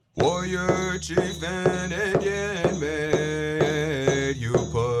Warrior, chief, and Indian maid, you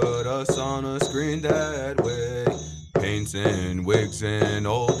put us on a screen that way. Paints and wigs in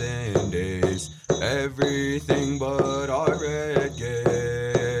olden days, everything but our red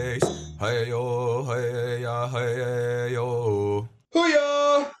gaze. Hey-yo, hey-ya, hey-yo.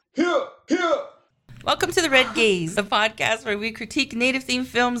 Hoo-ya! Here, here! Welcome to The Red Gaze, the podcast where we critique Native-themed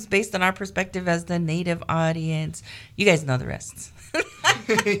films based on our perspective as the Native audience. You guys know the rest.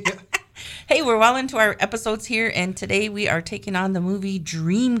 Hey, we're well into our episodes here, and today we are taking on the movie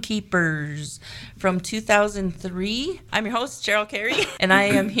DreamKeepers from 2003. I'm your host, Cheryl Carey, and I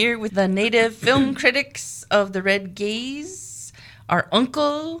am here with the Native film critics of The Red Gaze, our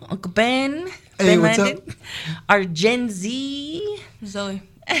Uncle Ben. Hey, Ben what's Landon, up? our Gen Z, Zoe.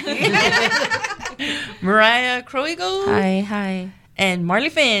 Moriah Croigo. Hi. And Marley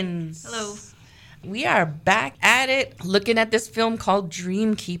Fins. Hello. We are back at it looking at this film called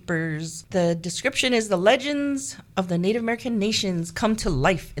DreamKeepers. The description is the legends of the Native American nations come to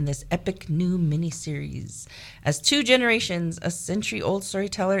life in this epic new miniseries. As two generations, a century-old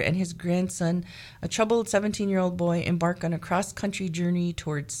storyteller and his grandson, a troubled 17-year-old boy, embark on a cross-country journey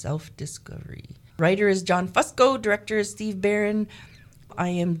towards self-discovery. Writer is John Fusco, director is Steve Barron.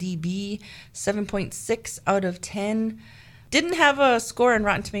 IMDb 7.6 out of 10. Didn't have a score on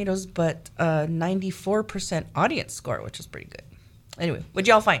Rotten Tomatoes, but a 94% audience score, which is pretty good. Anyway, what'd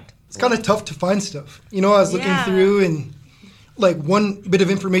y'all find? It's kind of tough to find stuff. You know, I was looking through, and like one bit of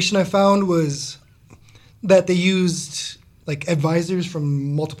information I found was that they used like advisors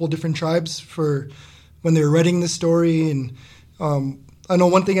from multiple different tribes for when they were writing the story. And I know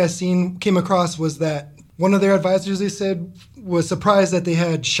one thing came across was that one of their advisors, they said, was surprised that they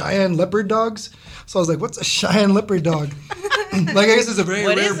had Cheyenne leopard dogs. So I was like, what's a Cheyenne leopard dog? Like, I guess it's a very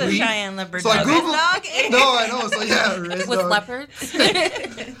rare breed. What is a Cheyenne leopard So dog? I Googled. No, I know. So yeah, res With dog. leopards?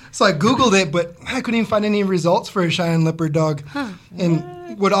 So I Googled it, but I couldn't even find any results for a Cheyenne leopard dog.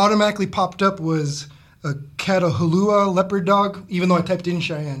 And what automatically popped up was a Catahoulou leopard dog, even though I typed in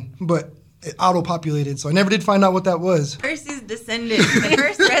Cheyenne. But it auto-populated, so I never did find out what that was. Percy's descendants, the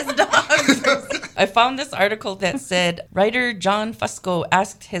first res dogs. I found this article that said, writer John Fusco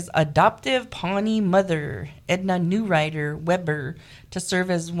asked his adoptive Pawnee mother, Edna Newrider Weber, to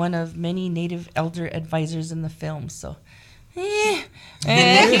serve as one of many Native elder advisors in the film. So, he's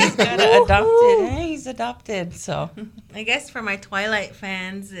adopted, so. I guess for my Twilight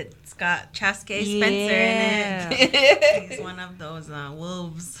fans, it's got Chaske Spencer in it. He's one of those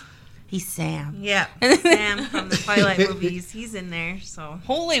wolves. He's Sam. Yeah, Sam from the Twilight movies. He's in there, so.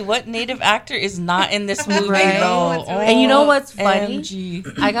 Holy, what Native actor is not in this movie, Right. though? And you know what's funny?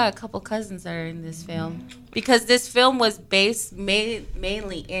 OMG. I got a couple cousins that are in this film. Because this film was based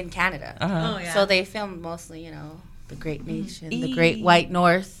mainly in Canada. Uh-huh. Oh, yeah. So they filmed mostly, the Great Nation, the Great White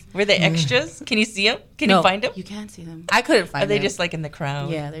North. Were they extras? Can you see them? Can No, you find them? You can't see them. I couldn't find Are they them. just like in the crowd?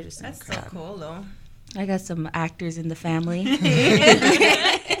 Yeah, they're just in That's the so crowd. cool, though. I got some actors in the family.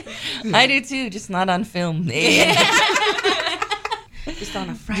 I do too, just not on film. Just on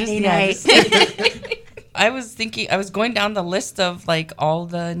a Friday Just- night. I was going down the list of like all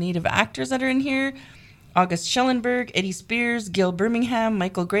the Native actors that are in here. August Schellenberg, Eddie Spears, Gil Birmingham,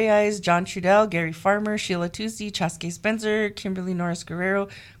 Michael Greyeyes, John Trudell, Gary Farmer, Sheila Toosey, Chaske Spencer, Kimberly Norris Guerrero,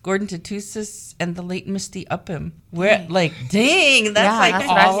 Gordon Tatusis, and the late Misty Upham. Dang, that's Yeah, like that's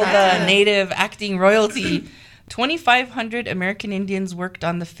what I all said. the Native acting royalty. 2,500 American Indians worked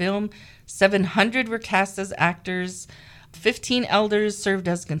on the film. 700 were cast as actors. 15 elders served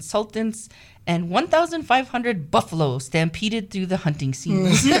as consultants. And 1,500 buffalo stampeded through the hunting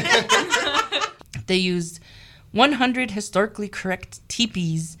scenes. They used 100 historically correct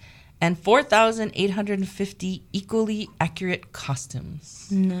teepees and 4,850 equally accurate costumes.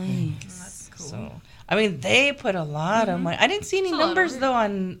 Nice. That's cool. So, I mean, they put a lot of money. I didn't see any It's a lot of numbers, work. though,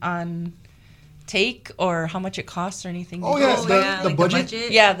 on take or how much it costs or anything. Oh, yeah, the like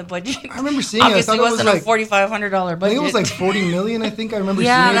budget? Yeah, the budget. I remember seeing it. I Obviously, thought it wasn't was like, a $4,500 budget. I think it was like $40 million. I think I remember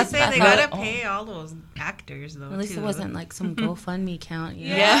Yeah, seeing That's it. why they I gotta thought- pay all those actors, though. At least too. it wasn't like some GoFundMe count.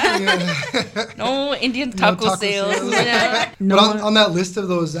 Yeah. Yeah. No Indian No taco, taco sales. sales. Yeah. No But one- on that list of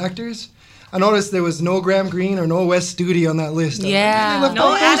those actors, I noticed there was no Graham Greene or no Wes Studi on that list. I was like, Yeah. they left No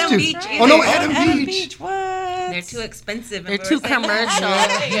out those Adam two. Beach Oh, no, either. Adam Adam Beach. What? They're too expensive. They're too commercial.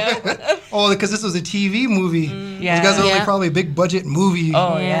 Yeah. Oh, because this was a TV movie. Yeah. Those guys are Yeah. like probably a big budget movie.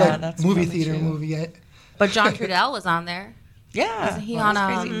 Oh, yeah, like that's movie probably theater true. movie. Yeah. But John Trudell was on there. Yeah. Wasn't he Well, on,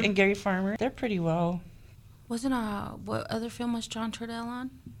 that's crazy. And Gary Farmer. They're pretty well. Wasn't what other film was John Trudell on?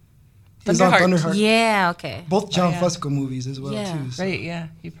 He's on Thunderheart. Thunderheart. Yeah, okay. Both John yeah. Fusco movies as well Yeah. too. So Right, yeah.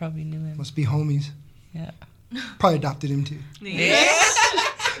 You probably knew him. must be homies. Yeah. Probably adopted him too. Yeah.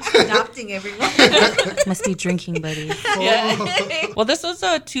 haunting everyone. Must be drinking buddies. Yeah. Well, this was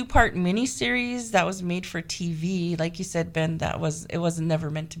a 2-part miniseries that was made for TV. Like you said, Ben, it was never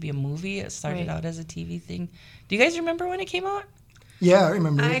meant to be a movie. It started out as a TV thing. Do you guys remember when it came out? Yeah, I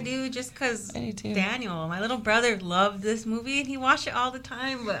remember. I do, just because Daniel, my little brother, loved this movie and he watched it all the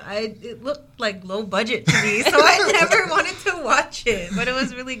time. But it looked like low budget to me, so I never wanted to watch it. But it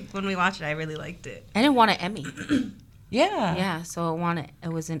was really, when we watched it, I really liked it. And it won an Emmy. Yeah. Yeah, so it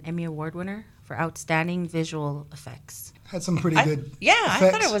was an Emmy Award winner for outstanding visual effects. Had some pretty good I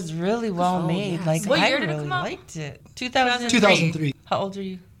effects. thought it was really well made. yes. Like, What I year did it really come out? liked it. 2003. 2003. How old are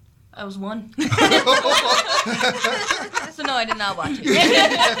you? I was 1. So no, I did not watch it.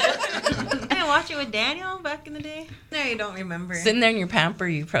 I didn't watch it with Daniel back in the day. No, you don't remember. Sitting there in your pamper,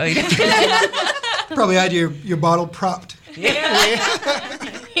 you probably did. Probably had your bottle propped.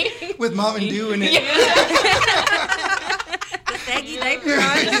 With Mountain Dew in it. The saggy diaper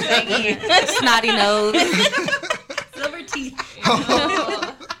on. Snotty nose. Silver teeth.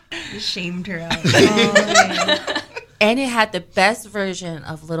 Just shamed her out. And it had the best version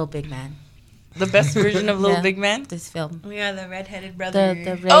of Little Big Man. The best version of Little Yeah. Big Man? This film. Yeah, the redheaded brother.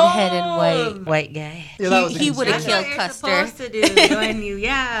 The redheaded white guy. Yeah, that was He would have That's killed what you're Custer. supposed to do when you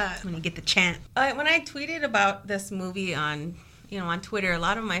get the chance. When I tweeted about this movie on Twitter, a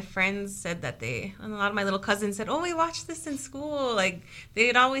lot of my friends said that and a lot of my little cousins said, "Oh, we watched this in school." Like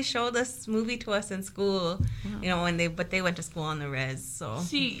they'd always show this movie to us in school, but they went to school on the res. So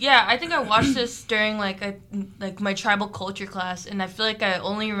See, yeah, I think I watched this during like my tribal culture class, and I feel like I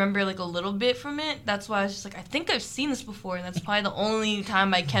only remember like a little bit from it. That's why I was just like, I think I've seen this before, and that's probably the only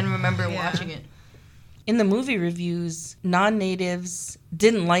time I can remember watching it. In the movie reviews, non-natives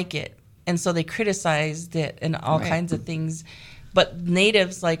didn't like it, and so they criticized it and all kinds of things. But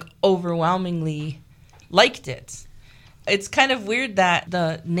natives, like, overwhelmingly liked it. It's kind of weird that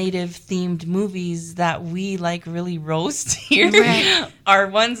the native-themed movies that we, like, really roast here are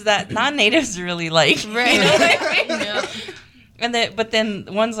ones that non-natives really like. Right. You know what I mean? Yeah. But then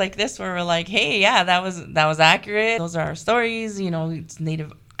ones like this where we're like, hey, yeah, that was accurate. Those are our stories. It's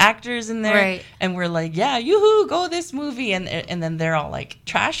native actors in there. Right. And we're like, yeah, yoo-hoo, go this movie. And then they're all like,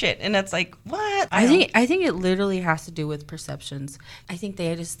 trash it. And it's like, what? I think it literally has to do with perceptions. I think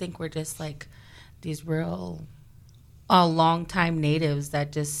they just think we're just like these real long-time natives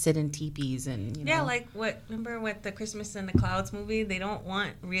that just sit in teepees and like remember what the Christmas in the Clouds movie? They don't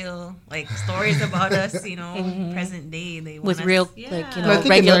want real like stories about us, present day. They want with us, real And I think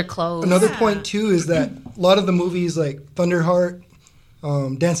regular clothes. Another point too is that a lot of the movies like Thunderheart,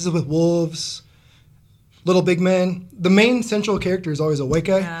 Dances with Wolves, Little Big Man, the main central character is always a white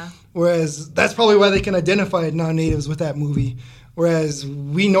guy. Yeah. Whereas that's probably why they can identify non-natives with that movie. Whereas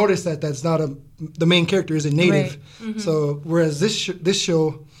we notice that that's not the main character isn't native. Right. Mm-hmm. So whereas this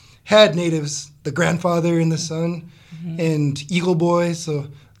show had natives, the grandfather and the son, and Eagle Boy. So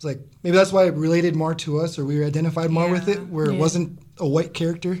it's like maybe that's why it related more to us, or we identified more with it, where it wasn't a white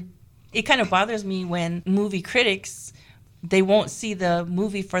character. It kind of bothers me when movie critics, they won't see the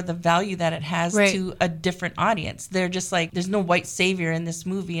movie for the value that it has to a different audience. They're just like, there's no white savior in this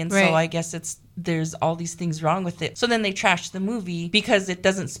movie, and so I guess there's all these things wrong with it. So then they trash the movie because it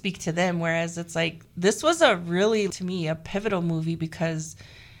doesn't speak to them, whereas it's like, this was to me, a pivotal movie because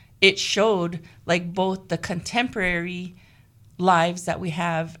it showed like both the contemporary lives that we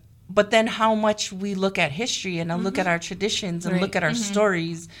have, but then how much we look at history and look at our traditions and look at our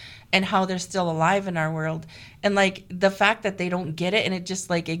stories and how they're still alive in our world. And like the fact that they don't get it and it just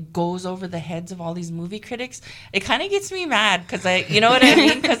like it goes over the heads of all these movie critics, it kind of gets me mad because you know what I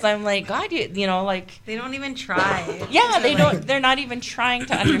mean? Because I'm like, God, like they don't even try. Yeah, they don't. They're not even trying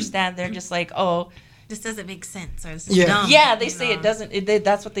to understand. They're just like, oh, this doesn't make sense, or this is dumb. Yeah, they say it doesn't.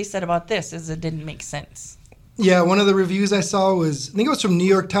 That's what they said about this, is it didn't make sense. Yeah, one of the reviews I saw I think it was from New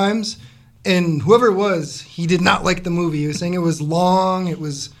York Times, and whoever it was, he did not like the movie. He was saying it was long, it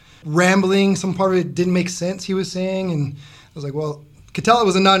was rambling, some part of it didn't make sense, he was saying, and I was like, well, could tell it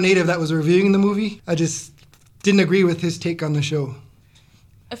was a non-native that was reviewing the movie. I just didn't agree with his take on the show.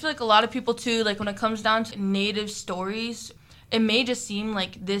 I feel like a lot of people too, like when it comes down to native stories, it may just seem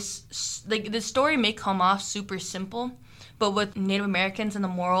like this story may come off super simple, but with Native Americans and the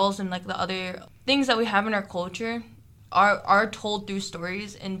morals and like the other things that we have in our culture are told through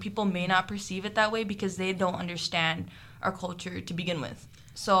stories, and people may not perceive it that way because they don't understand our culture to begin with.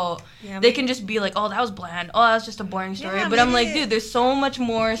 So they can just be like, oh, that was bland. Oh, that was just a boring story. Yeah, but I'm like, dude, there's so much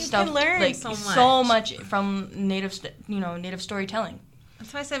more stuff. Can learn like so much from native storytelling.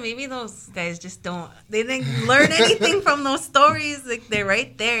 That's why I said maybe those guys just they didn't learn anything from those stories. Like they're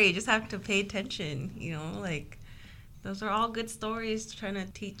right there. You just have to pay attention, like those are all good stories trying to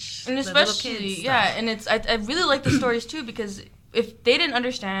teach and the little especially kids stuff. yeah, and it's I really like the stories too because if they didn't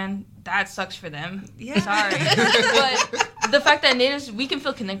understand, that sucks for them. Yeah. Sorry. But the fact that natives, we can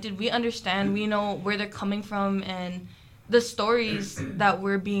feel connected, we understand, we know where they're coming from, and the stories that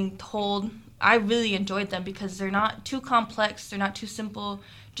we're being told, I really enjoyed them because they're not too complex, they're not too simple,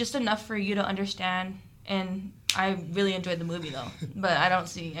 just enough for you to understand. And I really enjoyed the movie though. But I don't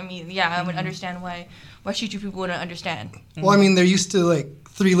see, I mean, yeah, I would understand why future people wouldn't understand. Well, I mean, they're used to like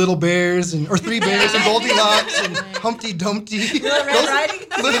three little bears or three bears and Goldilocks and Humpty Dumpty. Little Red Riding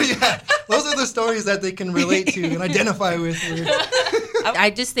Hood. Those are the stories that they can relate to and identify with. I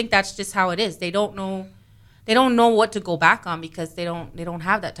just think that's just how it is. They don't know what to go back on because they don't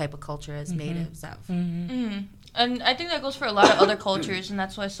have that type of culture as natives have. And I think that goes for a lot of other cultures, and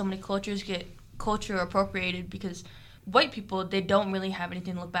that's why so many cultures get culture appropriated, because white people, they don't really have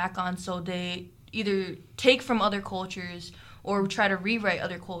anything to look back on, so they either take from other cultures or try to rewrite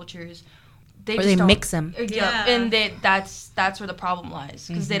other cultures. They mix them. Yeah, and that's where the problem lies,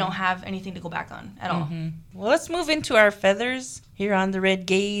 because they don't have anything to go back on at all. Well, let's move into our feathers. Here on The Red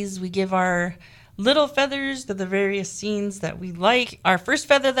Gaze, we give our little feathers to the various scenes that we like. Our first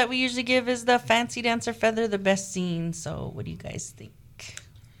feather that we usually give is the fancy dancer feather, the best scene. So what do you guys think?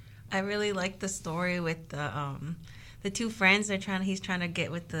 I really like the story with the two friends. He's trying to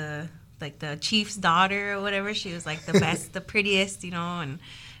get with the chief's daughter or whatever. She was like the best, the prettiest,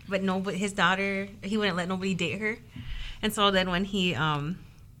 but his daughter, he wouldn't let nobody date her. And so then when he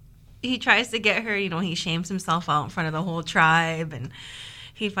tries to get her, he shames himself out in front of the whole tribe, and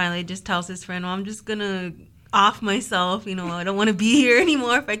he finally just tells his friend, well, I'm just gonna off myself, I don't want to be here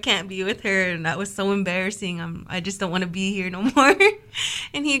anymore if I can't be with her, and that was so embarrassing. I just don't want to be here no more.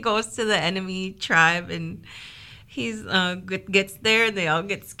 And he goes to the enemy tribe, and he's gets there, and they all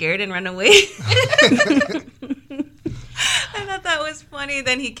get scared and run away. I thought that was funny.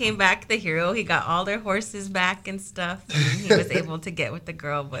 Then he came back, the hero. He got all their horses back and stuff, and he was able to get with the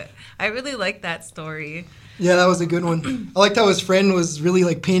girl. But I really like that story. Yeah, that was a good one. I liked how his friend was really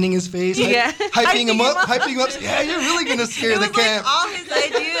like painting his face, hyping him up. Yeah, you're really gonna scare the camp. All his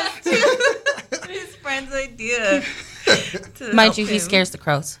ideas too. His friend's idea. Mind you, he scares the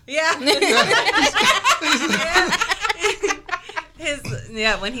crows. Yeah.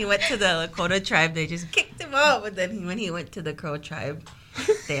 When he went to the Lakota tribe, they just kicked him out. But then when he went to the Crow tribe,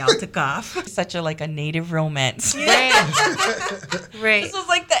 they all took off. Such a native romance. Right. This was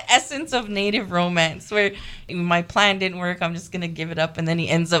like the essence of native romance, where my plan didn't work. I'm just gonna give it up, and then he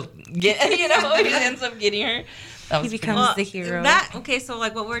ends up getting her. He becomes the hero. So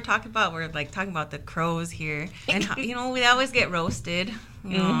what we're talking about, talking about the crows here, and how, we always get roasted,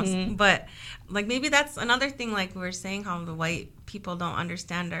 but maybe that's another thing. Like we were saying, how the white people don't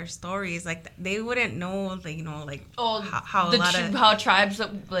understand our stories. They wouldn't know, how tribes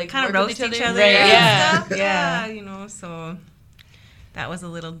kind of roast each other. Right. Yeah. So that was a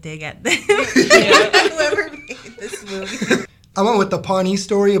little dig at them. Whoever made this movie. I went with the Pawnee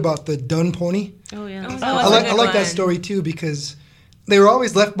story about the dun pony. Oh yeah. I like that story too, because they were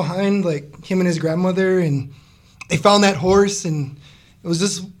always left behind, like him and his grandmother, and they found that horse, and it was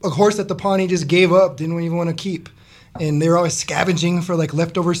just a horse that the Pawnee just gave up, didn't even want to keep, and they were always scavenging for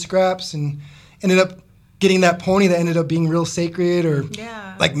leftover scraps, and ended up getting that pony that ended up being real sacred, or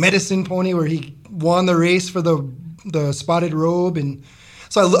medicine pony, where he won the race for the spotted robe. And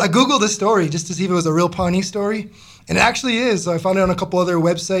so I googled the story just to see if it was a real Pawnee story. And it actually is. So I found it on a couple other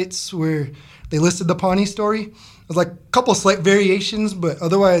websites where they listed the Pawnee story. It was a couple slight variations, but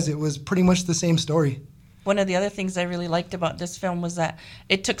otherwise it was pretty much the same story. One of the other things I really liked about this film was that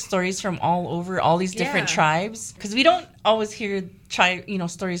it took stories from all these different tribes, because we don't always hear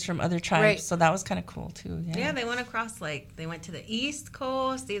stories from other tribes. Right. So that was kind of cool too. Yeah, they went across they went to the East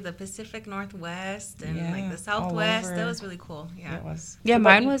Coast, the Pacific Northwest, and the Southwest. That was really cool. Yeah, it was. Yeah,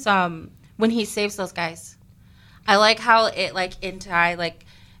 mine was when he saves those guys. I like how it in Thai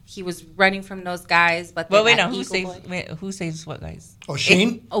he was running from those guys, but who saves what guys? Oh,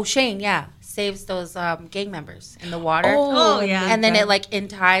 Shane. Shane, yeah, saves those gang members in the water. Oh yeah, and then it in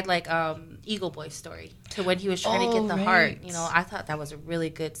Thai Eagle Boy's story to when he was trying to get the heart. I thought that was a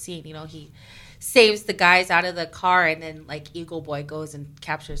really good scene. He saves the guys out of the car, and then Eagle Boy goes and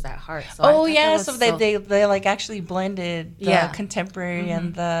captures that heart. So they actually blended the contemporary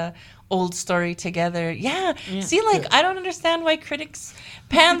and the old story together. Yeah. See, like, I don't understand why critics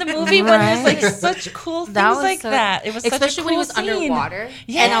pan the movie when there's like such cool things like that. It was especially such a cool when he was scene. Underwater.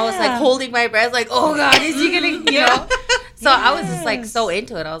 Yeah. And I was like holding my breath, like, oh God, is he gonna, you know? So I was just like so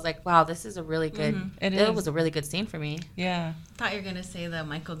into it. I was like, wow, this is a really good. It was a really good scene for me. Yeah. I thought you were gonna say the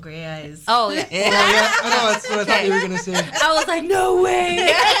Michael Gray eyes. Oh yeah. I know that's what I thought you were gonna say. I was like, no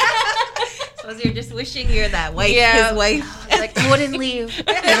way. So you're just wishing you're that wife, his wife. Like, I wouldn't leave.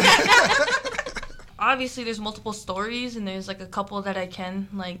 Obviously, there's multiple stories, and there's like a couple that I can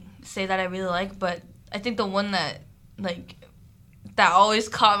like say that I really like. But I think the one that that always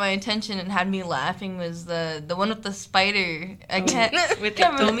caught my attention and had me laughing was the one with the spider. I can't with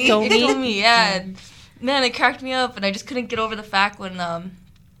Tomi. Yeah, man, it cracked me up, and I just couldn't get over the fact when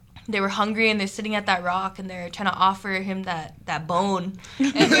they were hungry and they're sitting at that rock and they're trying to offer him that bone.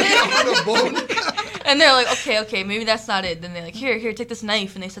 And they're like, okay, maybe that's not it. Then they're like, here, take this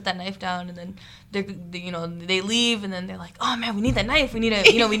knife, and they set that knife down, and then they leave, and then they're like, oh man, we need that knife, we need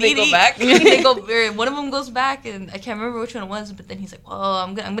to go back. They go, one of them goes back, and I can't remember which one it was, but then he's like, well,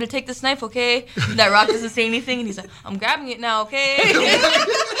 I'm gonna take this knife, okay? And that rock doesn't say anything, and he's like, I'm grabbing it now, okay?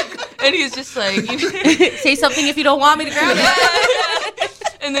 And he's just like, say something if you don't want me to grab it.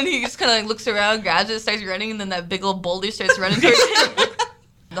 And then he just kind of like looks around, grabs it, starts running, and then that big old boulder starts running towards him.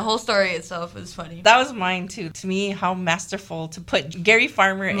 The whole story itself is funny. That was mine too. To me, how masterful to put Gary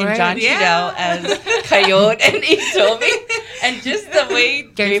Farmer and John Cheadle as Coyote and Itomi, and just the way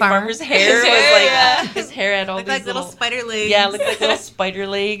Gary Farmer's hair was like his hair had all these like little spider legs. Yeah, looked like little spider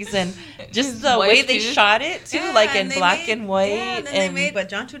legs, and just the way they shot it too, like in black and white. Yeah, and then they made, but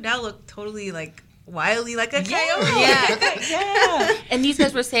John Cheadle looked totally like wildly like a coyote. Yeah. And these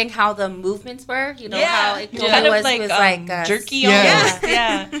guys were saying how the movements were, how it kind of like jerky almost.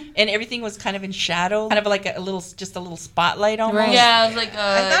 Yeah. And everything was kind of in shadow, kind of like a little spotlight almost. Right. Yeah, it was like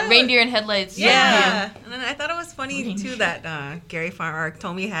reindeer and headlights. Yeah. And then I thought it was funny too that Gary Farmer or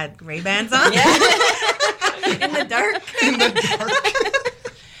Tomi had Ray-Bans on. Yeah. In the dark.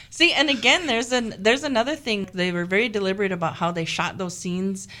 See, and again, there's another thing. They were very deliberate about how they shot those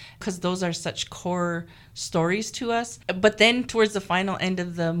scenes because those are such core stories to us. But then towards the final end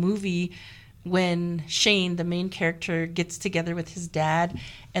of the movie, when Shane, the main character, gets together with his dad,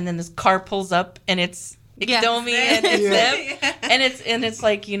 and then this car pulls up, and it's Itomi and it's them, and it's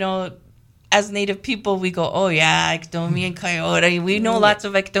like, as Native people, we go, oh yeah, Itomi and Coyote. We know lots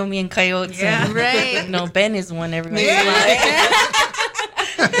of Itomi and Coyotes. Yeah, and, right. Ben is one everybody likes.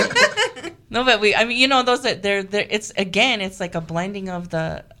 No, but those that they're it's like a blending of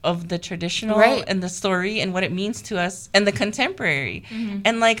the traditional and the story and what it means to us and the contemporary.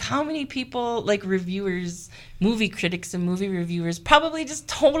 And like how many people, like reviewers, movie critics and movie reviewers, probably just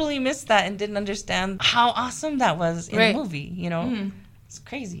totally missed that and didn't understand how awesome that was in a movie. It's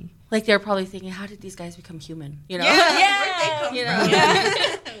crazy. Like they're probably thinking, how did these guys become human? Where'd they come from?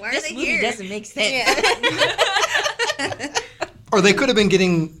 Why are this they movie here? doesn't make sense. Or they could have been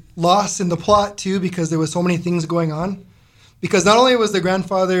getting lost in the plot too because there was so many things going on. Because not only was the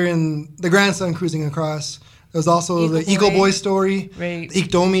grandfather and the grandson cruising across, there was also the Eagle Boy story, the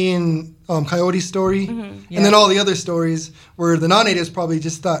Itomi and Coyote story, and then all the other stories where the non-natives probably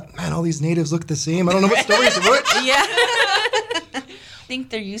just thought, man, all these natives look the same. I don't know what stories are what. Yeah. I think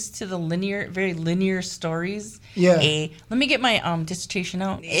they're used to the very linear stories. Yeah. Let me get my dissertation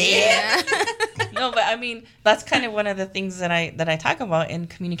out. Yeah. No, but I mean that's kind of one of the things that I talk about in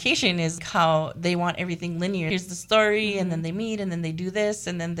communication is how they want everything linear. Here's the story, and then they meet, and then they do this,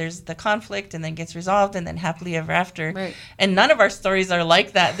 and then there's the conflict, and then gets resolved, and then happily ever after. Right. And none of our stories are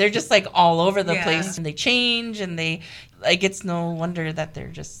like that. They're just like all over the place, and they change, and it's no wonder that they're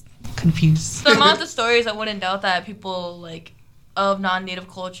just confused. The amount of stories, I wouldn't doubt that people like of non-native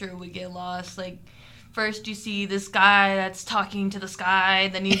culture would get lost. Like first you see this guy that's talking to the sky,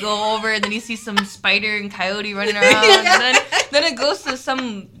 then you go over and then you see some spider and coyote running around, and then it goes to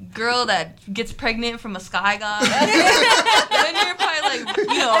some girl that gets pregnant from a sky god. Then you're probably like,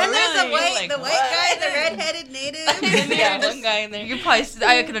 and really, the white guy, the redheaded native. One guy in there. You probably,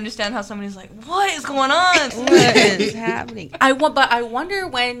 I could understand how somebody's like, what is going on? What is happening? I wonder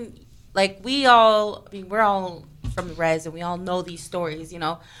when, like, we're all from the res and we all know these stories,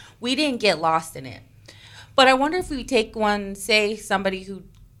 we didn't get lost in it. But I wonder if we take somebody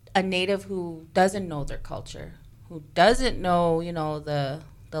a native who doesn't know their culture, who doesn't know, the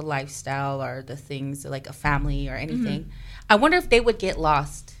lifestyle or the things like a family or anything. I wonder if they would get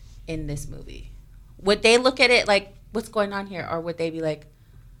lost in this movie. Would they look at it like, what's going on here? Or would they be like,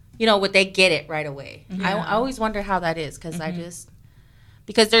 would they get it right away? I always wonder how that is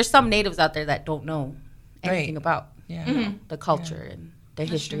because there's some natives out there that don't know anything about the culture and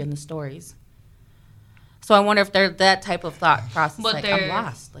the history and the stories. So I wonder if they're that type of thought process. But like, I'm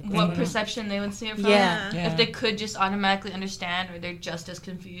lost. Like, what perception they would see it from. Yeah. If they could just automatically understand, or they're just as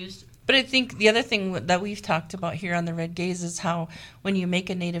confused. But I think the other thing that we've talked about here on the Red Gaze is how when you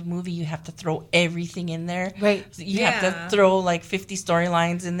make a Native movie, you have to throw everything in there. Right. So you have to throw like 50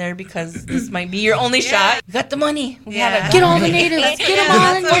 storylines in there because this might be your only shot. You got the money. We gotta get all the natives. Get them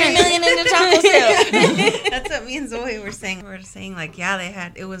all in there. $40 million in the taco sale. That's what me and Zoe were saying. We were saying like,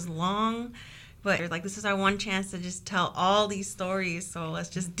 it was long. But they're like, this is our one chance to just tell all these stories, so let's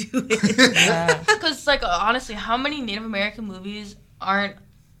just do it. Because, like, honestly, how many Native American movies aren't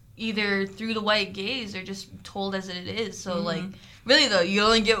either through the white gaze or just told as it is? So, like, really, though, you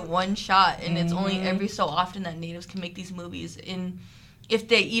only get one shot, and it's only every so often that Natives can make these movies if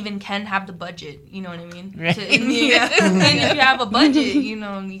they even can have the budget, you know what I mean? Right. And if you have a budget, you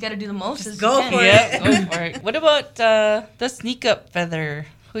know, you got to do the most. Just go for it. Go for it. What about the sneak up feather?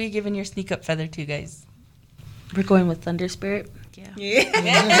 Who are you giving your sneak up feather to, guys? We're going with Thunder Spirit.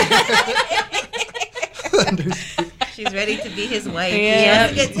 She's ready to be his wife. Yeah.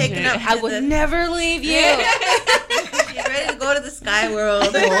 She wants to get taken up. I would never leave you. She's ready to go to the sky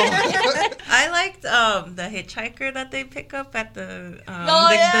world. I liked the hitchhiker that they pick up at the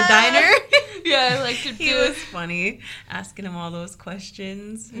diner. Yeah, I liked it too. He was funny, asking him all those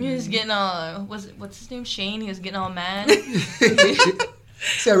questions. He was getting what's his name? Shane. He was getting all mad.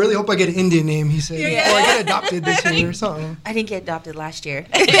 See, I really hope I get an Indian name, he said. Or I get adopted this year or something. I didn't get adopted last year.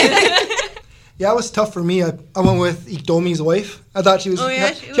 Yeah, it was tough for me. I went with Ikdomi's wife. I thought she was...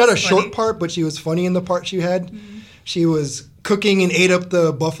 she had a short part, but she was funny in the part she had. Mm-hmm. She was cooking and ate up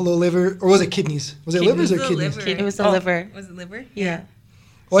the buffalo liver. Or was it kidneys? Was it livers or kidneys? It was the liver. Was it liver? Yeah.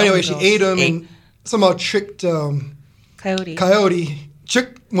 Well, anyway, she ate them and somehow tricked... Coyote.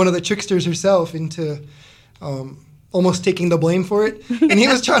 Tricked one of the tricksters herself into... almost taking the blame for it. And he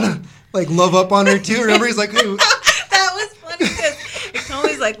was trying to, like, love up on her, too. Remember, he's like... Hey. That was funny, because it's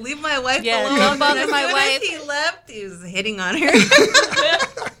always like, leave my wife alone. Don't bother my wife. He left, he was hitting on her.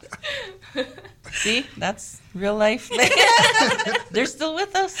 See? That's real life. They're still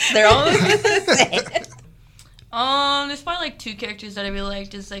with us. They're always with us. There's probably, like, two characters that I really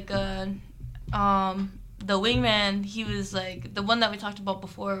liked. Is like, the wingman, he was, like, the one that we talked about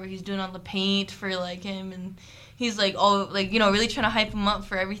before, where he's doing all the paint for, like, him, and... He's, like, like, you know, really trying to hype him up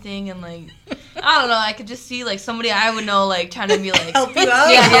for everything. And, like, I don't know. I could just see, like, somebody I would know, like, trying to be, like... Help you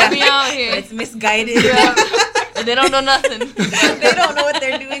out? Yeah, help me out here. But it's misguided. Yeah. And they don't know nothing. They don't know what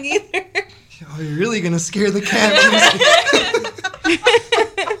they're doing either. Oh, you're really going to scare the cat.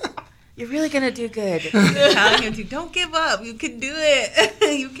 You're really going to do good. Telling him to, don't give up. You can do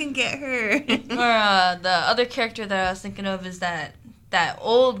it. You can get her. Or the other character that I was thinking of is that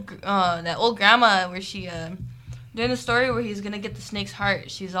old grandma where she... During the story where he's going to get the snake's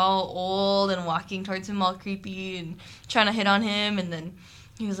heart, she's all old and walking towards him all creepy and trying to hit on him. And then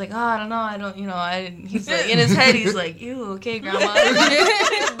he was like, I don't know. He's like, in his head, he's like, ew, okay, grandma.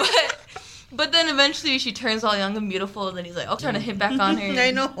 but then eventually she turns all young and beautiful. And then he's like, trying to hit back on her.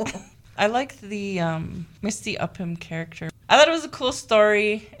 I know. I liked the Misty Upham character. I thought it was a cool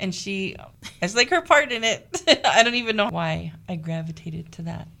story. And it's like her part in it. I don't even know why I gravitated to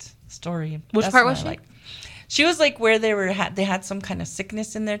that story. Which part was she? Liked. She was like where they had some kind of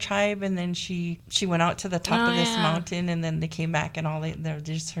sickness in their tribe, and then she went out to the top of this mountain, and then they came back, and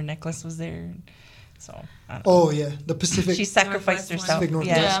just her necklace was there. So. The Pacific. She sacrificed herself.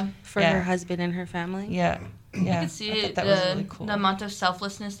 For her husband and her family. Yeah. I could see it. That was really cool. The amount of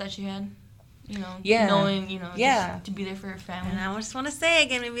selflessness that she had. Knowing, just to be there for her family. And I just want to say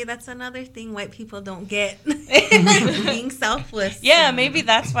again, maybe that's another thing white people don't get. Being selfless. Yeah, maybe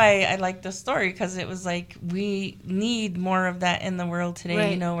that's why I like the story, because it was like, we need more of that in the world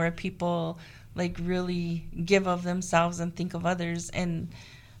today, right. Where people like really give of themselves and think of others. And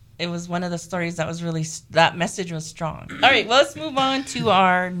it was one of the stories that message was strong. All right, well, let's move on to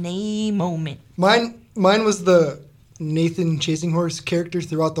our nay moment. Mine was the Nathan Chasing Horse character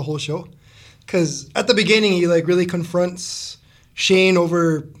throughout the whole show. Because at the beginning, he, like, really confronts Shane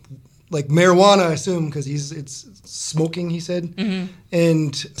over, like, marijuana, I assume, because it's smoking, he said,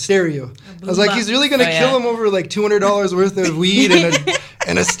 and stereo. I was like, he's really going to kill him over, like, $200 worth of weed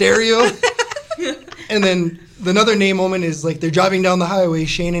and a stereo. And then another name moment is, like, they're driving down the highway,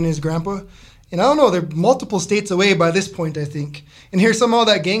 Shane and his grandpa. And I don't know, they're multiple states away by this point, I think. And here somehow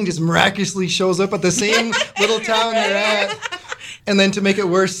that gang just miraculously shows up at the same little town they're at. And then to make it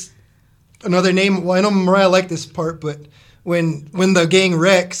worse... Another name. Well, I know Moriah liked this part, but when the gang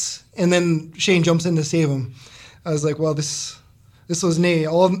wrecks and then Shane jumps in to save him, I was like, well, this was Nay. The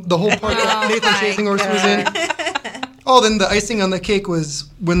whole part that Nathan Chasing Horse was in. Oh, then the icing on the cake was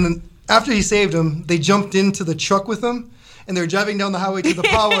after he saved him, they jumped into the truck with him, and they're driving down the highway to the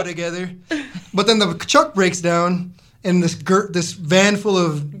powwow together. But then the truck breaks down, and this van full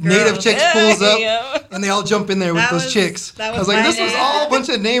of native chicks pulls up, and they all jump in there with those chicks. I was like, this was all a bunch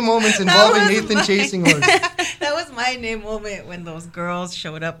of name moments involving Nathan chasing horse. That was my name moment when those girls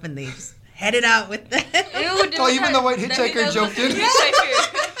showed up and they just headed out with them. Oh, even the white hitchhiker jumped in.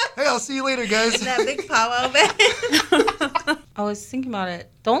 Hey, I'll see you later, guys. In that big powwow van. I was thinking about it.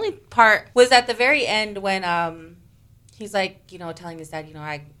 The only part was at the very end when he's like, telling his dad,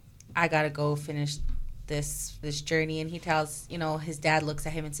 I gotta go finish this journey, and he tells, his dad looks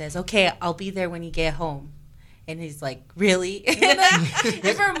at him and says, okay, I'll be there when you get home. And he's like, really? And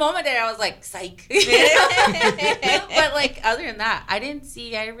for a moment there, I was like, psych. But like, other than that, I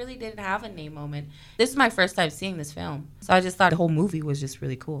really didn't have a name moment. This is my first time seeing this film. So I just thought the whole movie was just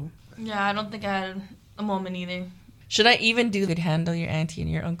really cool. Yeah, I don't think I had a moment either. Should I even do Could Handle Your Auntie and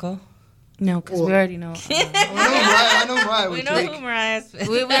Your Uncle? No, because we already know. I know Mariah would take. Who Mariah's.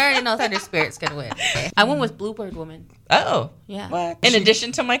 We already know Thunder Spirit's going to win. Okay. I went with Bluebird Woman. Oh. Yeah. What? In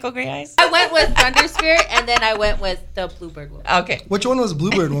addition to Michael Grey Eyes? I went with Thunder Spirit, and then I went with the Bluebird Woman. Okay. Which one was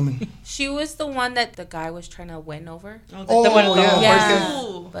Bluebird Woman? She was the one that the guy was trying to win over. Oh, the one with the yeah.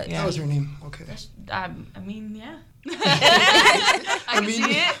 Yeah. But That was her name. Okay. I mean, yeah. I see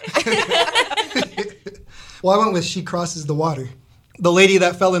it. Well, I went with She Crosses the Water. The lady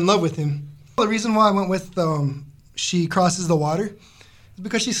that fell in love with him. The reason why I went with She Crosses the Water is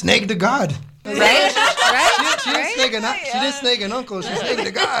because she snagged a god. Right? She didn't snag an uncle. She snagged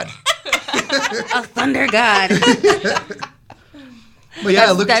a god. A thunder god. But yeah,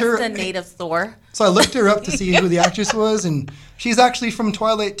 I looked That's her. the native Thor. So I looked her up to see who the actress was, and she's actually from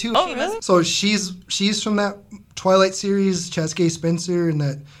Twilight too. Oh, really? So she's from that Twilight series, Chasquet Spencer, and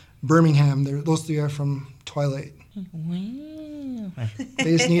that Birmingham. Those three are from Twilight. Wow.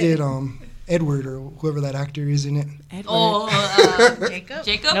 They just needed Edward or whoever that actor is in it. Edward. Jacob?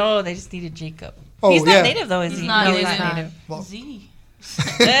 Jacob? No, they just needed Jacob. Oh, He's yeah. not native, though, is he? not No, native. he's not native. Well, Z.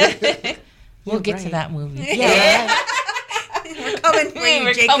 We'll get to right. that movie. Yeah. We're coming for you,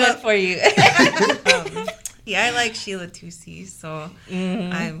 We're Jacob. coming for you. Yeah, I like Sheila Tusi, so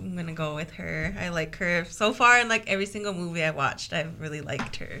I'm gonna go with her. I like her so far in like every single movie I watched. I've really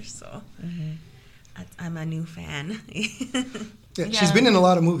liked her, so I'm a new fan. yeah, she's been in a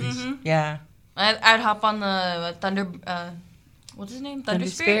lot of movies. Yeah. I'd hop on the Thunder. What's his name? Thunder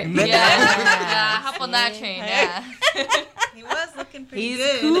Spirit. Spirit? Yeah, hop on that train. Yeah. He was looking pretty He's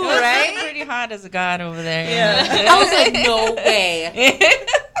good. cool, right? Pretty hot as a god over there. Yeah. I was like, no way.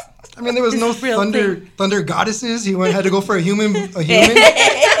 I mean, there was no thunder goddesses. He had to go for a human.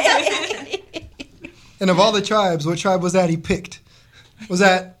 And of all the tribes, what tribe was that he picked? Was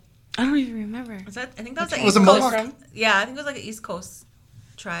that? I don't even remember. Was that? I think that was like Was East it Coast. Mohawk? Yeah, I think it was like an East Coast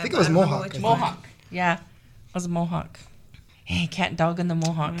tribe. I think it was don't remember Mohawk, which I think. one. Mohawk. Yeah. It was a Mohawk. Hey, cat dog and the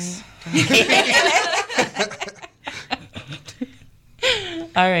Mohawks.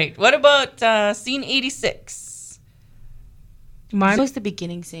 All right. What about scene 86? Mine was the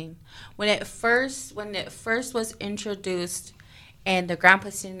beginning scene when it first was introduced, and the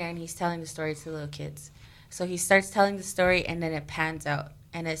grandpa's sitting there and he's telling the story to the little kids. So he starts telling the story, and then it pans out,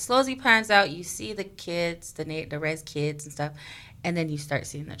 and it slowly pans out. You see the kids, the res kids and stuff, and then you start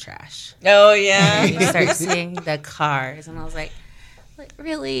seeing the trash. Oh, yeah. And you start seeing the cars, and I was like,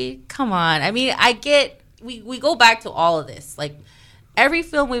 really? Come on. I mean, I get we go back to all of this, like. Every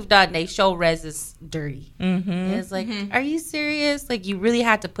film we've done, they show res is dirty. Mm-hmm. And it's like, are you serious? Like, you really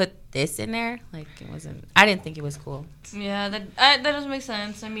had to put this in there? Like, it wasn't. I didn't think it was cool. Yeah, that doesn't make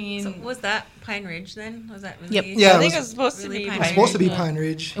sense. I mean, So was that Pine Ridge then? Was that really? Yep. Yeah, I think it was supposed to really be Pine It's Pine supposed to be Ridge. Pine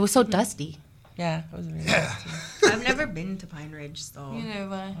Ridge. It was so dusty. Yeah, it was really I've never been to Pine Ridge, so. you know,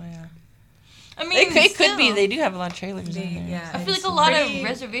 Oh, yeah. I mean, It could be. still. They do have a lot of trailers in there. Yeah. I feel like a lot pretty of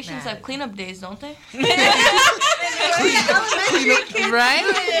reservations bad. have cleanup days, don't they? Right?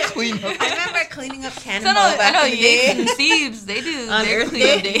 Clean up. I remember cleaning up I Cannonball know, back in the Yates day. and Steves, they do On their Earth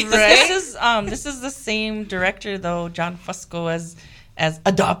cleanup Day. days. This is the same director though, John Fusco, as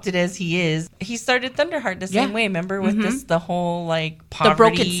adopted as he is. He started Thunderheart the same Yeah. way. Remember with the whole like poverty, The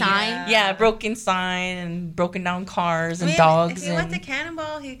broken sign. Yeah, broken sign and broken down cars I and mean, dogs. If you went to and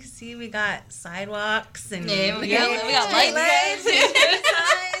Cannonball, you could see we got sidewalks and Yeah, we got light lights,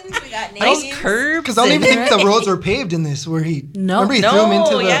 signs, we got nice names. curbs. Because I don't even and- think the roads were paved in this. Where he remember he no, threw him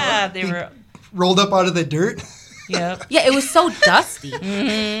into the yeah, they he were. rolled up out of the dirt. Yep. Yeah, it was so dusty.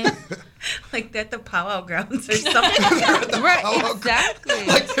 Like at the powwow grounds or something. Right, powwow exactly.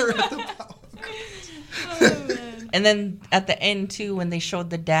 Like they're at the power. And then at the end too, when they showed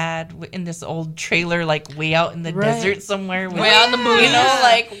the dad in this old trailer, like way out in the desert somewhere, way out in the boonies. You know,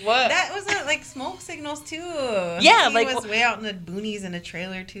 like what? That was like smoke signals too. Yeah, he was way out in the boonies in a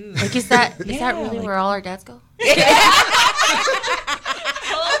trailer too. Like, is that really where all our dads go?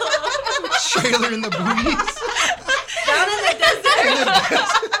 Trailer in the boonies. Down in the desert.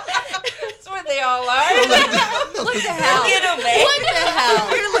 That's where they all are. What the hell? Get away. What the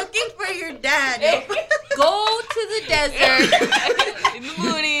hell? You're looking for your dad. Go to the desert. In the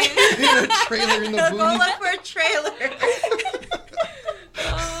boonies. In a trailer in the Go boonies. look for a trailer.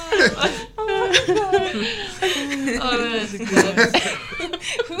 Oh, that's good.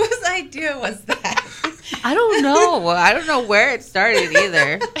 Whose idea was that? I don't know. I don't know where it started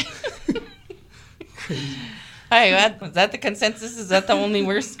either. Hey, was that the consensus? Is that the only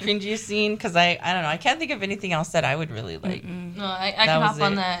worst cringy scene? Because I don't know. I can't think of anything else that I would really like. No, I can was hop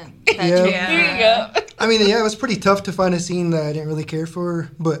on it. that. Yeah. Here you go. I mean, yeah, it was pretty tough to find a scene that I didn't really care for.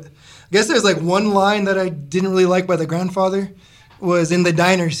 But I guess there's like one line that I didn't really like by the grandfather was in the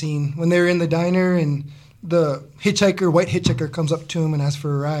diner scene. When they were in the diner and the white hitchhiker comes up to him and asks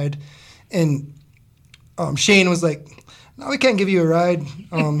for a ride. And Shane was like, no, we can't give you a ride.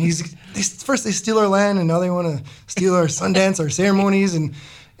 First they steal our land, and now they want to steal our Sundance, our ceremonies, and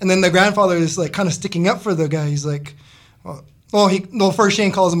then the grandfather is like kind of sticking up for the guy. He's like, first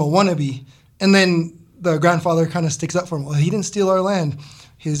Shane calls him a wannabe, and then the grandfather kind of sticks up for him. Well, he didn't steal our land.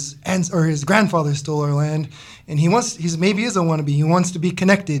 His grandfather stole our land, and maybe is a wannabe. He wants to be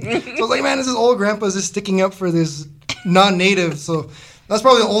connected. So I was like, man, this is old grandpa's just sticking up for this non-native. So that's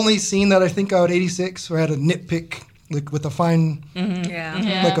probably the only scene that I think out of 86 where I had a nitpick. Like with a fine,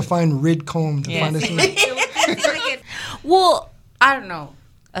 like a fine rid comb to find a scene. Well, I don't know.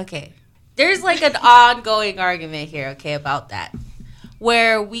 Okay. There's like an ongoing argument here, okay, about that.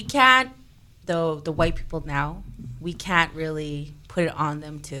 Where we can't, the white people now, we can't really put it on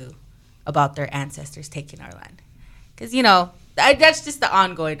them about their ancestors taking our land. Because, that's just the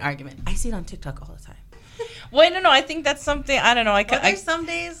ongoing argument. I see it on TikTok all the time. Well, no, I think that's something, I don't know. There's some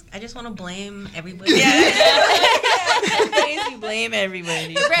days I just want to blame everybody. Some days you blame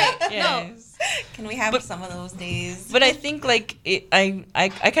everybody. Right. Yes. No. Can we have some of those days? But I think, like,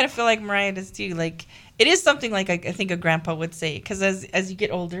 I kind of feel like Moriah does too. Like, it is something like I think a grandpa would say. Because as you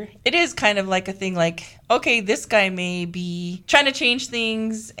get older, it is kind of like a thing like, okay, this guy may be trying to change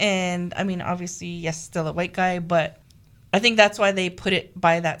things. And, I mean, obviously, yes, still a white guy, but I think that's why they put it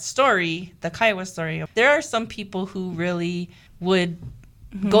by that story, the Kiowa story. There are some people who really would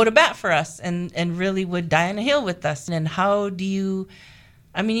go to bat for us and really would die on a hill with us. And how do you,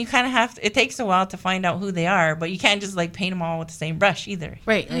 I mean, you kind of have to, it takes a while to find out who they are, but you can't just like paint them all with the same brush either.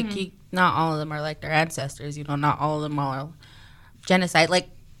 Right. Like, not all of them are like their ancestors. Not all of them are genocide. Like,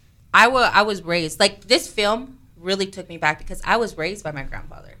 I was raised, like, this film really took me back because I was raised by my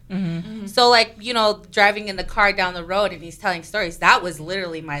grandfather. So, like, driving in the car down the road and he's telling stories, that was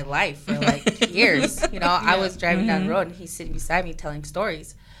literally my life for like years. I was driving down the road and he's sitting beside me telling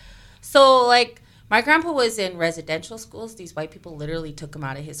stories. So, like, my grandpa was in residential schools. These white people literally took him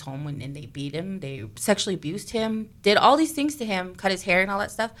out of his home and they beat him. They sexually abused him, did all these things to him, cut his hair and all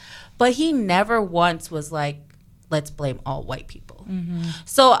that stuff. But he never once was like, let's blame all white people.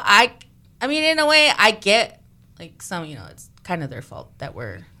 So, I mean, in a way, I get, like, some, it's kind of their fault that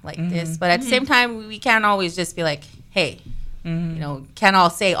we're like this. But at the same time, we can't always just be like, hey, can't all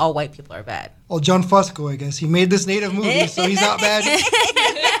say all white people are bad. Well, John Fusco, I guess. He made this native movie, so he's not bad.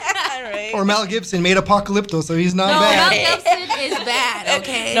 Right. Or Mel Gibson made Apocalypto, so he's not bad. Mel Gibson is bad,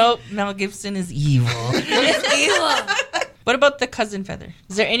 okay? Nope, Mel Gibson is evil. It's evil. What about the cousin feather?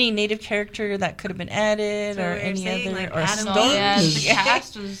 Is there any native character that could have been added or any other? Like Or Adam stories? Yeah, the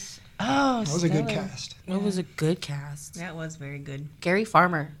cast was... Oh, That was a good stellar. cast. It was a good cast. That was very good. Gary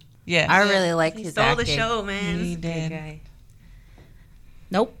Farmer. Yeah. I really liked He his stole acting. the show, man. He Good did. guy.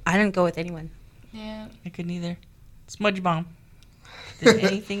 Nope, I didn't go with anyone. Yeah. I couldn't either. Smudge Bomb. Did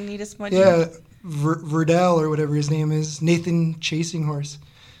anything need a smudge Yeah, bomb? Verdell or whatever his name is, Nathan Chasing Horse.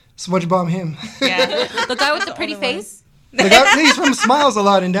 Smudge bomb him. Yeah. The guy with the pretty face? The guy, he's from Smiles a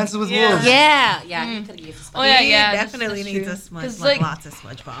lot and Dances with Wolves. Yeah, he could have used a Oh, yeah, He yeah. definitely that's needs true. a smudge, 'Cause, like lots of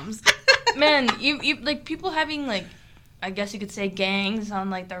smudge bombs. Man, you like people having like, I guess you could say gangs on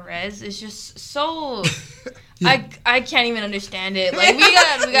like the res is just so. I can't even understand it. Like we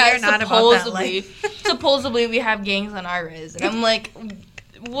got are not about that supposedly we have gangs on our res, and I'm like,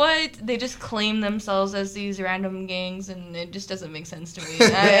 what? They just claim themselves as these random gangs, and it just doesn't make sense to me.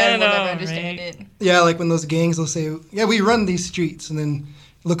 I will never understand it. Yeah, like when those gangs will say, yeah, we run these streets, and then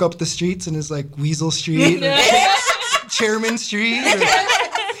look up the streets and it's like Weasel Street or Chairman Street. Or,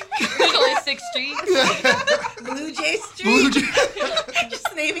 There's only 6 streets. Blue Jay Street. Blue Jay.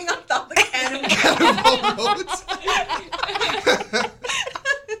 Just naming off all the cannonball roads.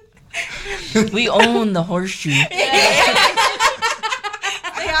 We own the horseshoe. Stay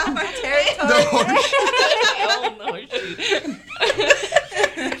off our territory. The horseshoe.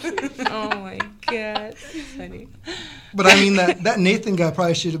 Oh my god, that's funny. But I mean, that Nathan guy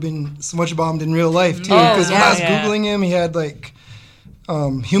probably should have been smudge bombed in real life too. Because when I was Googling him, he had like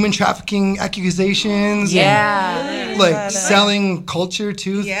human trafficking accusations. Yeah. Like selling culture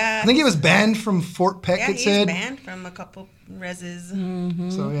too. Yeah. I think he was banned from Fort Peck, it said. He's banned from a couple reses.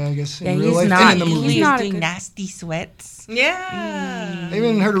 So yeah, I guess in Yeah, real he's life not- and in the He movie. he's not was a doing good- nasty sweats. Yeah. I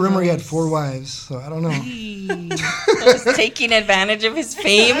even heard a rumor he had 4 wives, so I don't know. He was taking advantage of his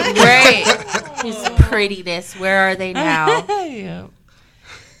fame. Right. His prettiness. Where are they now? Yeah.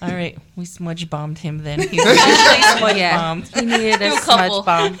 All right, we smudge bombed him then. He was officially smudge bombed. He needed a Do a couple.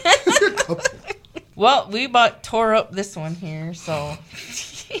 smudge bomb. Well, we tore up this one here. So,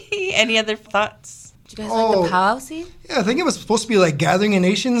 any other thoughts? Did you guys like the powwow scene? Yeah, I think it was supposed to be like Gathering of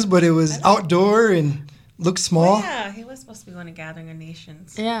Nations, but it was outdoor and looked small. Yeah, he was supposed to be going to Gathering of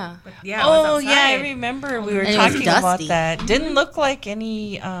Nations. Yeah. But yeah, it was Oh yeah, I outside. remember we were And it was talking about dusty. that. Didn't look like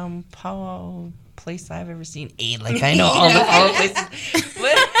any powwow place I've ever seen. Like I know all the powwow places.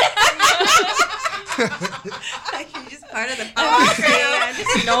 Like you're just part of the power trail. I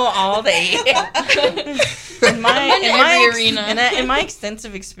just know all the in my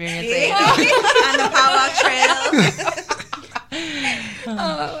extensive experience. On the powwow trail.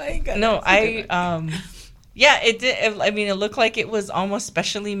 Oh my god. No, yeah, it did. I mean, it looked like it was almost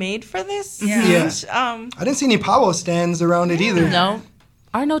specially made for this. Yeah. I I didn't see any powwow stands around it either. no.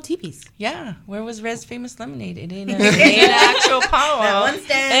 Are no teepees. Yeah. Where was Rez Famous Lemonade? It ain't an actual powwow. That one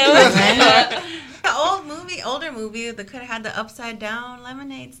stand. It was- The older movie, they could have had the upside down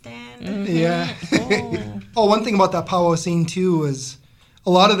lemonade stand. Yeah. Oh. Oh, one thing about that powwow scene too was a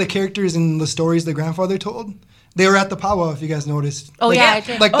lot of the characters in the stories the grandfather told, they were at the powwow, if you guys noticed. Oh like, yeah, I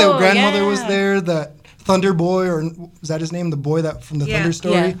did. Like the grandmother yeah. was there, that Thunder Boy, or was that his name? The boy that from the Yeah. Thunder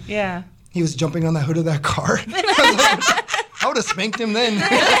story? Yeah. Yeah. He was jumping on the hood of that car. I would have spanked him then.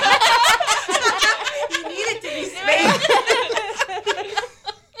 He needed to be spanked.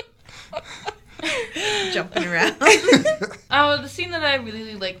 Jumping around. The scene that I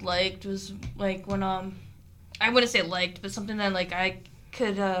really liked was like when I wouldn't say liked, but something that like I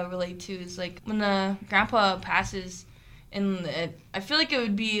could relate to is like when the grandpa passes, and I feel like it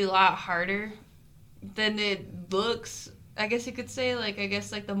would be a lot harder than it looks. I guess you could say like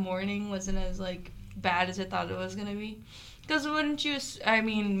the mourning wasn't as like bad as I thought it was gonna be. Because wouldn't you? I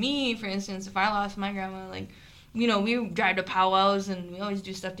mean, me for instance, if I lost my grandma, like, you know, we drive to powwows and we always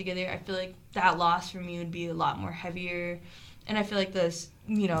do stuff together. I feel like that loss for me would be a lot more heavier, and I feel like the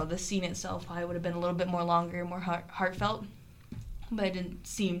scene itself probably would have been a little bit more longer, more heartfelt. But it didn't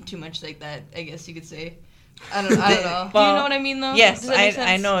seem too much like that, I guess you could say. I don't know. Well, do you know what I mean, though? Yes, Does that make I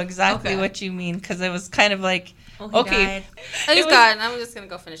sense? know exactly Okay. what you mean, because it was kind of like, Oh, he okay, died. Oh, he's was- gone. I'm just gonna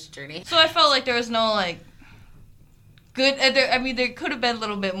go finish the journey. So I felt like there was no like good. There could have been a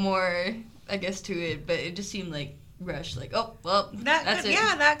little bit more, I guess, to it, but it just seemed like rushed. Like, oh well, that's it.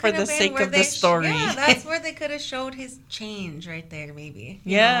 Yeah, that For could the have been sake where of the they story. Yeah, that's where they could have showed his change right there, maybe.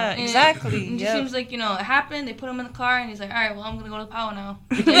 You yeah, And exactly. It just Yeah. seems like, it happened. They put him in the car, and he's like, all right, well, I'm gonna go to the powwow now.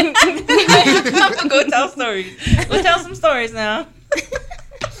 Go tell stories. Go tell some stories now.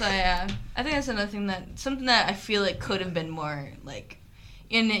 So yeah, I think that's another thing something that I feel like could have been more like,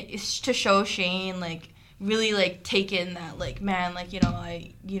 in it is to show Shane like really like taking that like, man, like,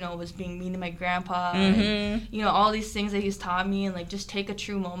 I was being mean to my grandpa, and, all these things that he's taught me, and like just take a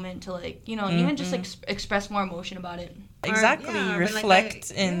true moment to like, even just like express more emotion about it. Exactly. yeah, or Reflect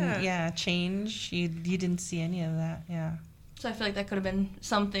like and change. You didn't see any of that. Yeah. So I feel like that could have been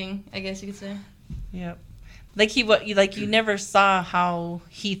something, I guess you could say. Yep. Like you never saw how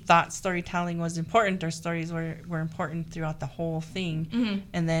he thought storytelling was important, or stories were important throughout the whole thing,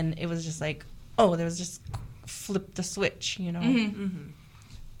 and then it was just like, oh, there was just flip the switch,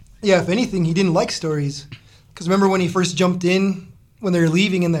 Yeah, if anything, he didn't like stories. Because remember when he first jumped in, when they were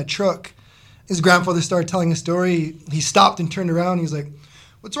leaving in that truck, his grandfather started telling a story. He stopped and turned around. He's like,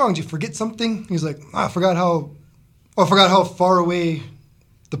 "What's wrong? Did you forget something?" He's like, I forgot how far away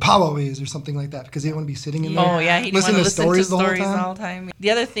the powwow is," or something like that, because he didn't want to be sitting in there. Oh yeah, he didn't Listen want to to listen to stories the whole stories time. all the time.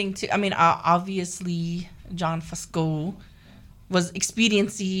 The other thing too, I mean, obviously John Fusco was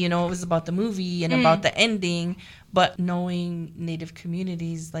expediency. It was about the movie and about the ending, but knowing Native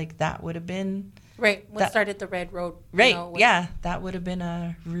communities, like that would have been Right. What started the Red Road? right. Yeah, that would have been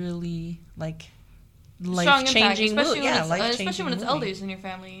a really life-changing movie. Yeah, especially when it's elders in your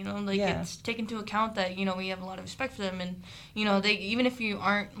family, you know, like it's take into account that, you know, we have a lot of respect for them, and, you know, they, even if you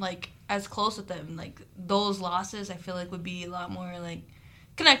aren't like as close with them, like those losses I feel like would be a lot more like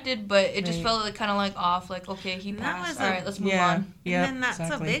connected, but it just felt like kind of like off, like, okay, he passed, all right, let's move on. Yeah, and then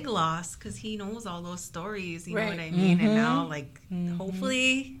that's a big loss because he knows all those stories, you know what I mean? And now, like,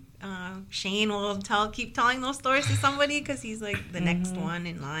 hopefully Shane will keep telling those stories to somebody because he's like the next one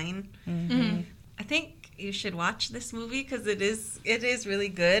in line. I think you should watch this movie because it is really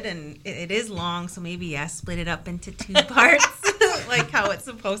good, and it is long, so maybe split it up into 2 parts like how it's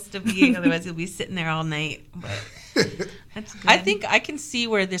supposed to be, otherwise you'll be sitting there all night. But that's good. I think I can see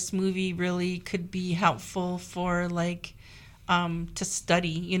where this movie really could be helpful for like to study,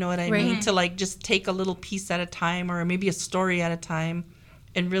 you know what I mean, to like just take a little piece at a time or maybe a story at a time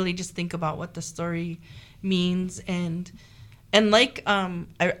and really just think about what the story means. And like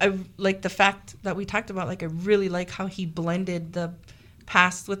I like the fact that we talked about, like I really like how he blended the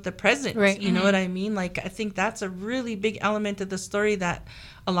past with the present. You know what I mean? Like I think that's a really big element of the story that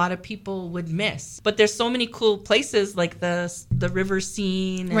a lot of people would miss. But there's so many cool places like the river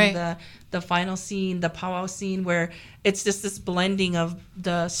scene and the final scene, the powwow scene, where it's just this blending of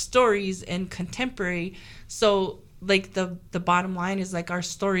the stories and contemporary. So like the bottom line is like our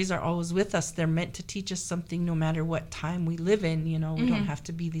stories are always with us. They're meant to teach us something no matter what time we live in, you know. We don't have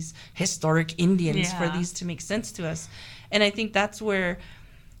to be these historic Indians for these to make sense to us. And I think that's where,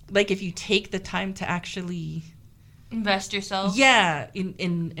 like, if you take the time to actually invest yourself,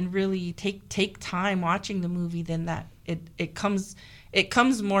 and really take time watching the movie, then that it comes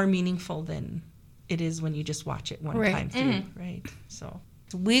more meaningful than it is when you just watch it one time through, right? So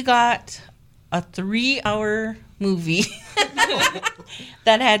we got a 3-hour movie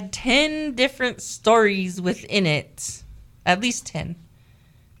that had 10 different stories within it, at least 10,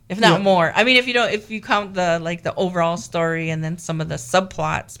 if not more. I mean, if you count the overall story and then some of the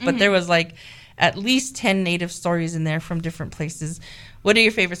subplots, but there was like at least 10 native stories in there from different places. What are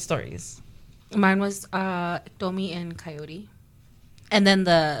your favorite stories? Mine was Domi and Coyote, and then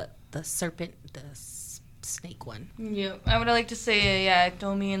the serpent, the snake one. Yeah, I would like to say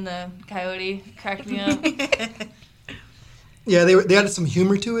Domi and the Coyote cracked me up. Yeah, they added some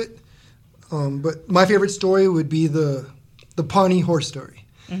humor to it. But my favorite story would be the Pawnee horse story,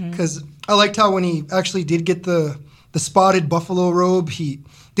 because I liked how when he actually did get the spotted buffalo robe, he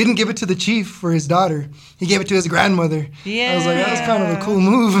didn't give it to the chief for his daughter. He gave it to his grandmother. Yeah, I was like, that was kind of a cool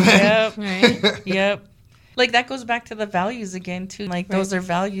move, man. Yep, yep. Like that goes back to the values again too. Like those are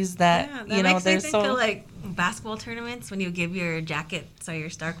values that you know, they're so of, like basketball tournaments when you give your jackets or your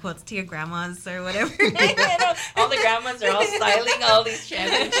star quotes to your grandmas or whatever. All the grandmas are all styling all these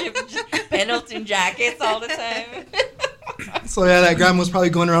championship Pendleton jackets all the time. So yeah, that grandma was probably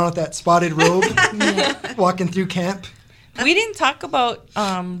going around with that spotted robe, walking through camp. We didn't talk about.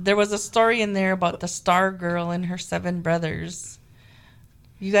 There was a story in there about the Star Girl and her 7 brothers.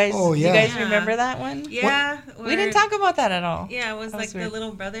 You guys, you guys remember that one? Yeah. We didn't talk about that at all. Yeah, it was like the little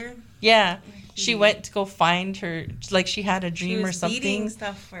brother. Yeah. She went to go find her, like she had a dream or something. Beating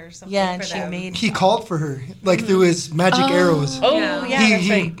stuff or something. Yeah, and she made. He called for her, like through his magic arrows. Oh, yeah, that's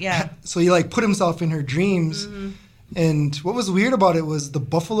right. Yeah. So he like put himself in her dreams. And what was weird about it was the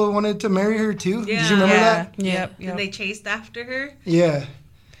buffalo wanted to marry her too. Yeah. Did you remember that? Yep. And they chased after her. Yeah.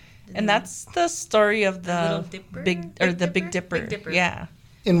 And that's the story of the Big Dipper. Big Dipper. Yeah.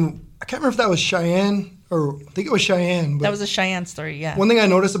 And I can't remember if that was Cheyenne or I think it was Cheyenne. But that was a Cheyenne story, yeah. One thing I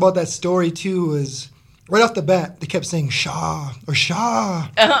noticed about that story too was right off the bat they kept saying Shaw or Shaw.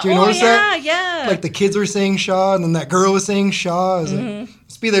 Do you notice that? Yeah. Like the kids were saying Shaw and then that girl was saying Shaw. Is it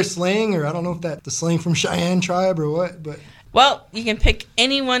must be their slang, or I don't know if that's the slang from Cheyenne tribe or what, but. Well, you can pick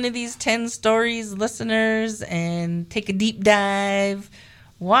any one of these 10 stories, listeners, and take a deep dive.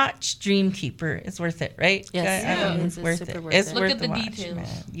 Watch DreamKeeper. It's worth it, right? Yes, it's worth it. Worth It's it. worth Look at the watch, details. man.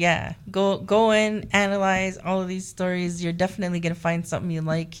 Yeah, go in, analyze all of these stories. You're definitely gonna find something you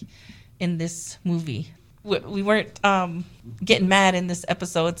like in this movie. We weren't getting mad in this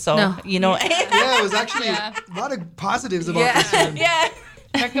episode, so you know. Yeah, it was actually a lot of positives about this one. Yeah,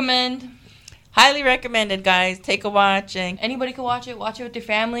 Recommend. Highly recommended, guys. Take a watch, and Anybody could watch it. Watch it with your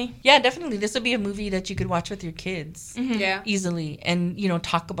family. yeah, definitely. This would be a movie that you could watch with your kids. Yeah. Easily, and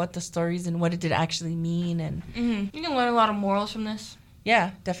talk about the stories and what it did actually mean, and You can learn a lot of morals from this.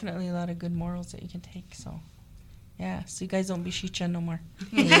 yeah, definitely a lot of good morals that you can take. So yeah, so you guys don't be shicha no more.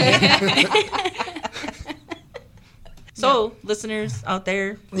 So listeners out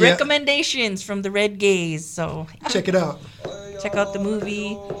there, recommendations from the Red Gaze. So Check it out. check out the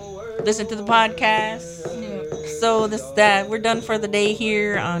movie, listen to the podcast, So we're done for the day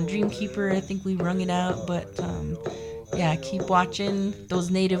here on Dreamkeeper. I think we wrung it out, but yeah, keep watching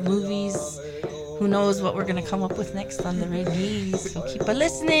those native movies. Who knows what we're gonna come up with next on the Red Geese? So keep a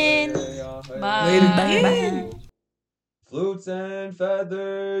listening. Bye. Bye. Flutes and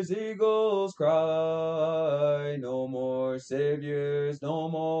feathers, eagles cry. No more saviors, no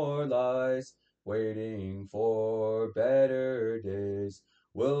more lies. Waiting for better days.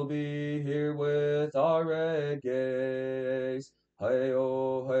 We'll be here with our red gaze. Hey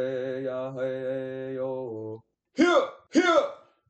oh, hey ya, hey oh. Here, here.